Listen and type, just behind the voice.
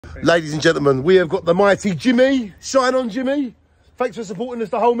Ladies and gentlemen, we have got the mighty Jimmy. Shine on, Jimmy. Thanks for supporting us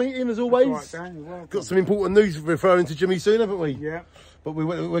the whole meeting, as always. That's right, Dan, you're welcome. Got some important news referring to Jimmy soon, haven't we? Yeah. But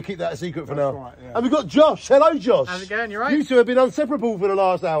we'll keep that a secret for now. Right, yeah. And we've got Josh. Hello, Josh. How's it going? You right? You two have been inseparable for the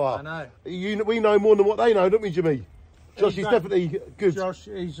last hour. I know. We know more than what they know, don't we, Jimmy? Josh is definitely good. Josh,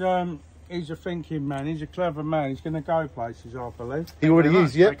 he's a thinking man. He's a clever man. He's going to go places, I believe. He already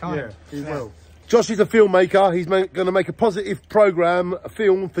is, yeah? Yeah, he will. Josh is a filmmaker. He's going to make a positive programme, a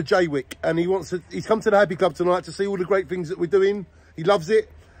film for Jaywick. And he's come to the Happy Club tonight to see all the great things that we're doing. He loves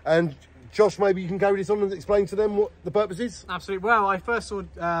it. And Josh, maybe you can carry this on and explain to them what the purpose is? Absolutely. Well, I first saw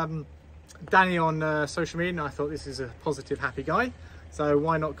Danny on social media and I thought this is a positive, happy guy. So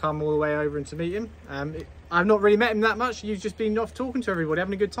why not come all the way over and to meet him? I've not really met him that much. You've just been off talking to everybody,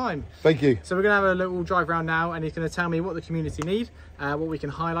 having a good time. Thank you. So we're going to have a little drive around now and he's going to tell me what the community need, what we can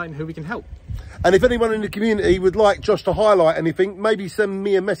highlight and who we can help. And if anyone in the community would like Josh to highlight anything, maybe send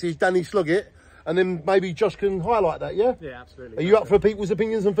me a message, DannySloggett, and then maybe Josh can highlight that, yeah? Yeah, absolutely. Are you up for people's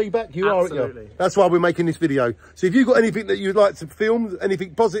opinions and feedback? You are, aren't you? Absolutely. That's why we're making this video. So if you've got anything that you'd like to film,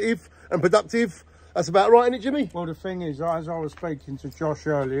 anything positive and productive, that's about right, isn't it, Jimmy? Well, the thing is, as I was speaking to Josh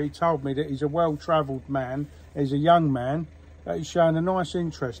earlier, he told me that he's a well-travelled man, he's a young man, that he's showing a nice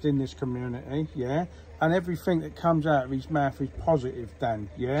interest in this community, yeah? And everything that comes out of his mouth is positive, Dan,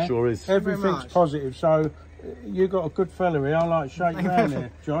 yeah? Sure is. Everything's positive, so you got a good fella here. I like shake your hand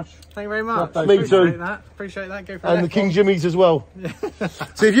here, Josh. Thank you very much. Me too. Appreciate that. Go for and the King Jimmys as well.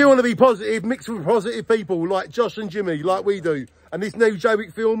 So if you want to be positive, mix with positive people like Josh and Jimmy, like we do, and this new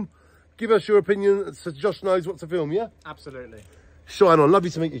Jaywick film, give us your opinion so Josh knows what to film, yeah? Absolutely. Shine on. Lovely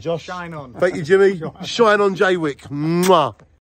to meet you, Josh. Shine on. Thank you, Jimmy. Shine on, Jaywick. Mwah.